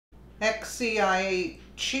Ex-CIA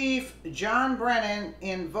Chief John Brennan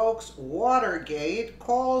invokes Watergate,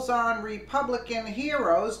 calls on Republican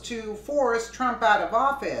heroes to force Trump out of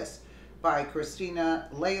office, by Christina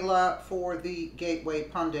Layla for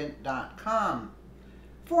thegatewaypundit.com.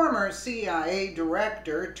 Former CIA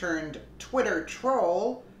director turned Twitter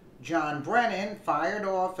troll John Brennan fired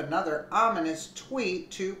off another ominous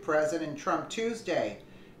tweet to President Trump Tuesday.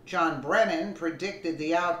 John Brennan predicted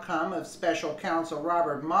the outcome of special counsel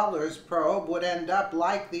Robert Mueller's probe would end up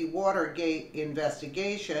like the Watergate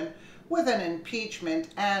investigation, with an impeachment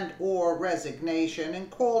and/or resignation,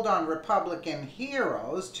 and called on Republican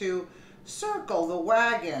heroes to circle the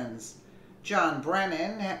wagons. John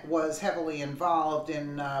Brennan was heavily involved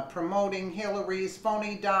in promoting Hillary's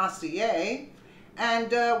phony dossier,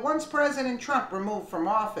 and once President Trump removed from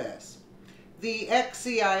office, the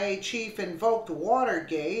ex-CIA chief invoked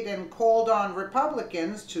Watergate and called on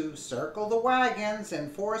Republicans to circle the wagons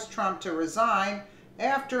and force Trump to resign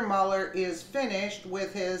after Mueller is finished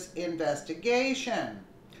with his investigation.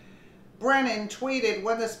 Brennan tweeted,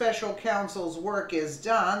 "When the special counsel's work is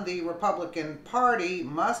done, the Republican Party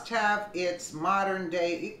must have its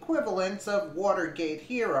modern-day equivalents of Watergate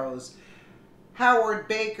heroes. Howard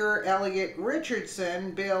Baker, Elliot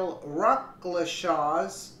Richardson, Bill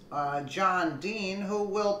Ruckleshaw's John Dean, who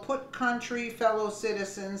will put country, fellow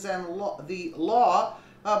citizens, and the law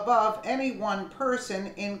above any one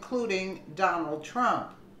person, including Donald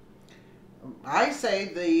Trump." I say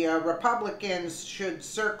the Republicans should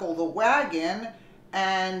circle the wagon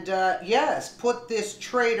and, yes, put this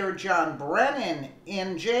traitor John Brennan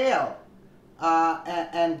in jail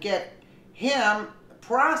and get him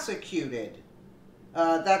prosecuted.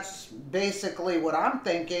 That's basically what I'm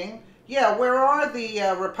thinking. Yeah, where are the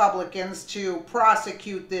Republicans to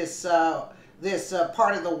prosecute this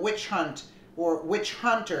part of the witch hunt, or witch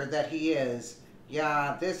hunter that he is?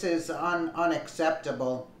 Yeah, this is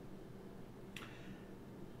unacceptable.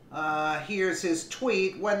 Here's his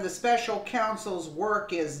tweet. "When the special counsel's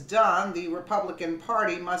work is done, the Republican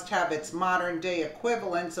Party must have its modern-day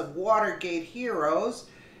equivalents of Watergate heroes,"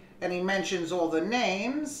 and he mentions all the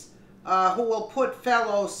names, "who will put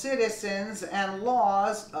fellow citizens and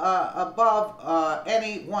laws above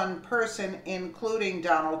any one person, including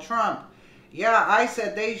Donald Trump." Yeah, I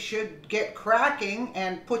said they should get cracking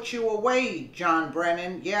and put you away, John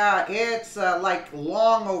Brennan. Yeah, it's like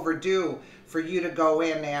long overdue for you to go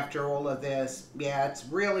in after all of this. Yeah, it's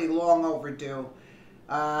really long overdue.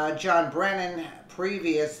 John Brennan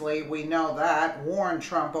previously, we know that, warned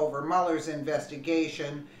Trump over Mueller's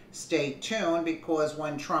investigation. Stay tuned, because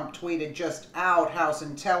when Trump tweeted just out House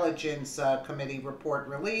Intelligence Committee report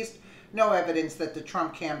released, no evidence that the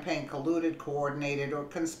Trump campaign colluded, coordinated, or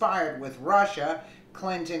conspired with Russia.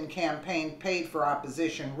 Clinton campaign paid for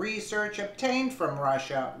opposition research obtained from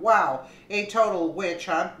Russia. Wow, a total witch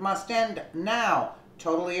hunt must end now.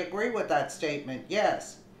 Totally agree with that statement,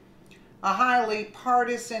 yes. A highly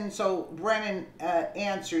partisan, so Brennan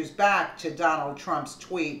answers back to Donald Trump's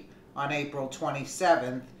tweet on April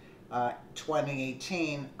 27th,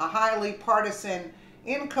 2018. A highly partisan,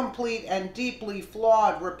 incomplete, and deeply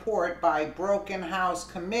flawed report by Broken House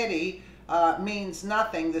Committee means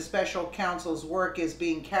nothing. The special counsel's work is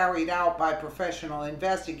being carried out by professional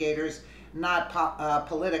investigators, not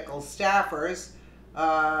political staffers.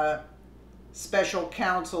 Special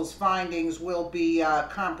counsel's findings will be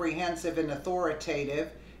comprehensive and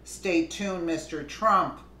authoritative. Stay tuned, Mr.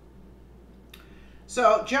 Trump.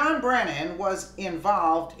 So John Brennan was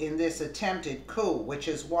involved in this attempted coup, which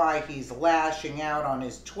is why he's lashing out on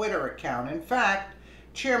his Twitter account. In fact,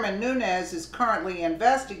 Chairman Nunes is currently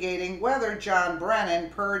investigating whether John Brennan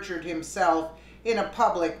perjured himself in a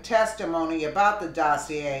public testimony about the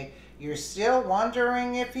dossier. You're still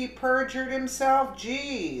wondering if he perjured himself?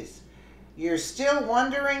 Geez. You're still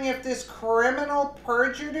wondering if this criminal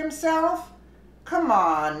perjured himself? Come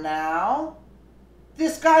on now.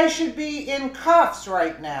 This guy should be in cuffs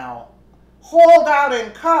right now. Hauled out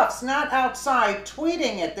in cuffs, not outside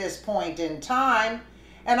tweeting at this point in time.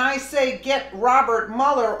 And I say get Robert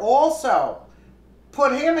Mueller also.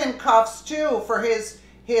 Put him in cuffs too for his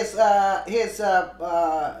you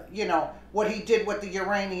know, what he did with the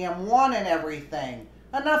uranium-1 and everything.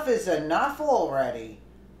 Enough is enough already.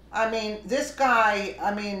 I mean, this guy,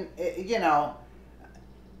 I mean, you know,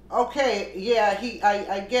 okay, yeah,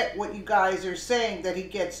 I get what you guys are saying, that he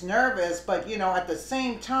gets nervous, but, you know, at the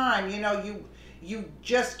same time, you know, you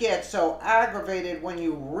just get so aggravated when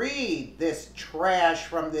you read this trash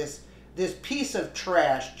from this piece of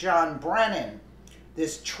trash, John Brennan,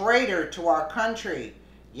 this traitor to our country.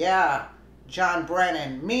 Yeah, John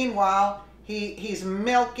Brennan. Meanwhile, he's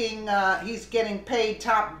milking, he's getting paid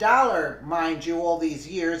top dollar, mind you, all these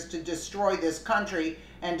years to destroy this country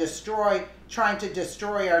and trying to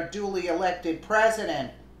destroy our duly elected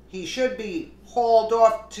president. He should be hauled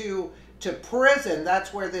off to prison.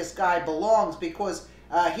 That's where this guy belongs, because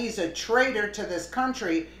he's a traitor to this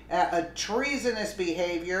country, a treasonous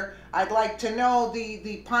behavior. I'd like to know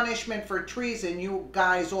the punishment for treason. You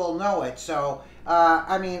guys all know it. So,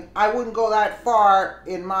 I mean, I wouldn't go that far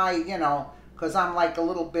in my, because I'm like a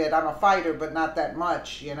little bit, I'm a fighter, but not that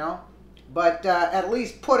much, But at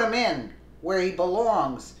least put him in where he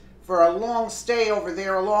belongs for a long stay over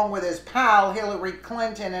there, along with his pal Hillary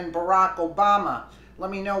Clinton and Barack Obama. Let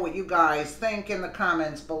me know what you guys think in the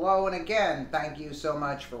comments below. And again, thank you so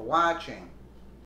much for watching.